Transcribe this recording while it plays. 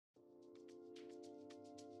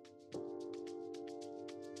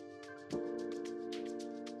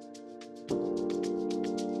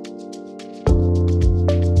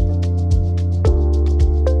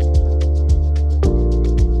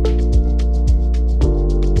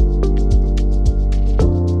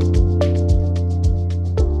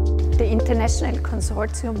international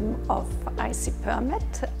consortium of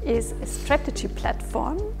ICPerMed is a strategy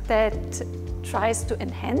platform that tries to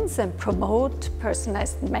enhance and promote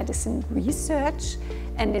personalized medicine research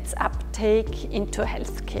and its uptake into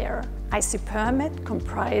healthcare. ICPerMed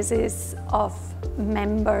comprises of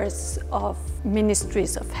members of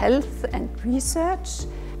ministries of health and research.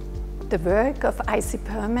 The work of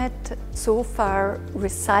ICPerMed so far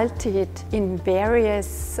resulted in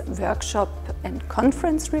various workshop and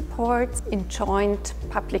conference reports, in joint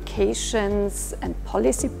publications and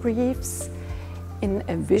policy briefs, in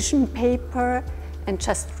a vision paper, and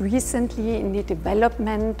just recently in the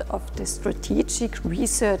development of the strategic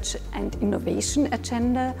research and innovation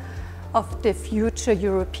agenda of the future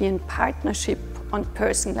European Partnership on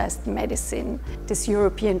Personalized Medicine. This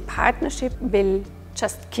European partnership will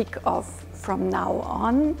just kick off from now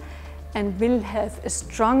on and will have a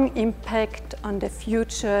strong impact on the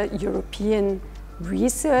future European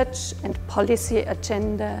research and policy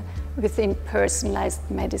agenda within personalized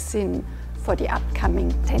medicine for the upcoming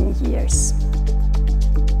 10 years.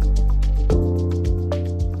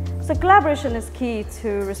 So collaboration is key to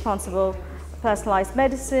responsible personalized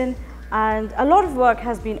medicine, and a lot of work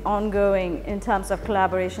has been ongoing in terms of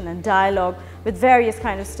collaboration and dialogue with various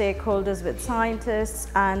kind of stakeholders, with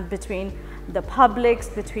scientists and between the publics,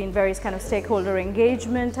 between various kind of stakeholder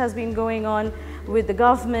engagement has been going on with the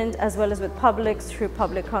government as well as with publics through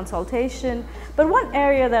public consultation. But one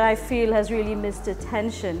area that I feel has really missed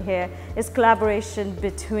attention here is collaboration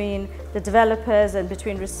between the developers and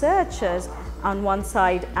between researchers on one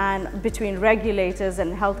side and between regulators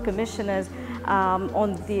and health commissioners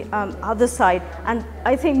on the other side. And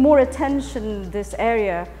I think more attention in this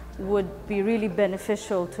area would be really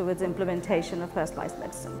beneficial towards implementation of personalized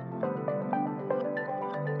medicine.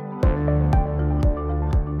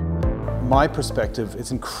 My perspective,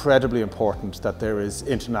 it's incredibly important that there is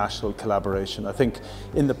international collaboration. I think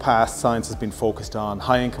in the past science has been focused on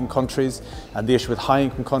high-income countries, and the issue with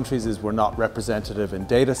high-income countries is we're not representative in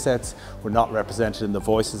data sets, we're not represented in the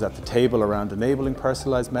voices at the table around enabling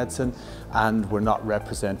personalised medicine, and we're not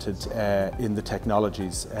represented in the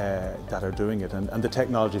technologies that are doing it. And the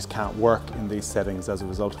technologies can't work in these settings as a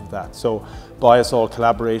result of that. So by us all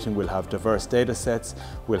collaborating, we'll have diverse data sets,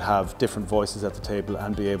 we'll have different voices at the table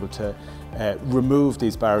and be able to remove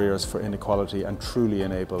these barriers for inequality and truly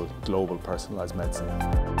enable global personalised medicine.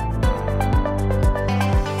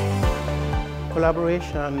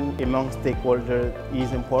 Collaboration among stakeholders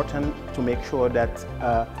is important to make sure that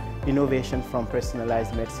innovation from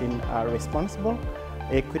personalised medicine are responsible,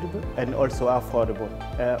 equitable and also affordable.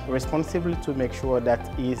 Responsible to make sure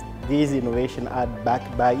that these innovations are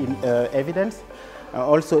backed by evidence.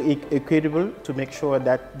 Also equitable to make sure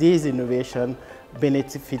that these innovations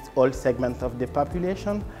benefit all segments of the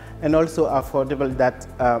population, and also affordable that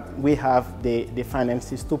we have the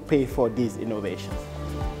finances to pay for these innovations.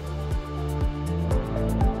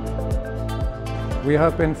 We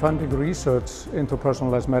have been funding research into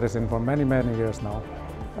personalized medicine for many years now.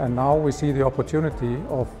 And now we see the opportunity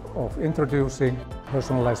of introducing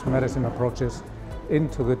personalized medicine approaches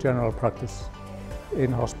into the general practice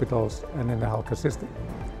in hospitals and in the healthcare system.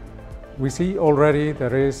 We see already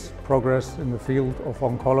there is progress in the field of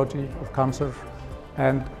oncology, of cancer,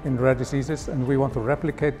 and in rare diseases, and we want to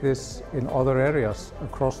replicate this in other areas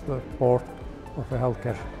across the board of the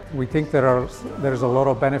healthcare. We think there is a lot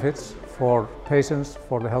of benefits for patients,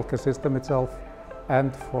 for the healthcare system itself,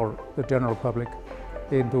 and for the general public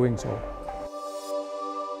in doing so.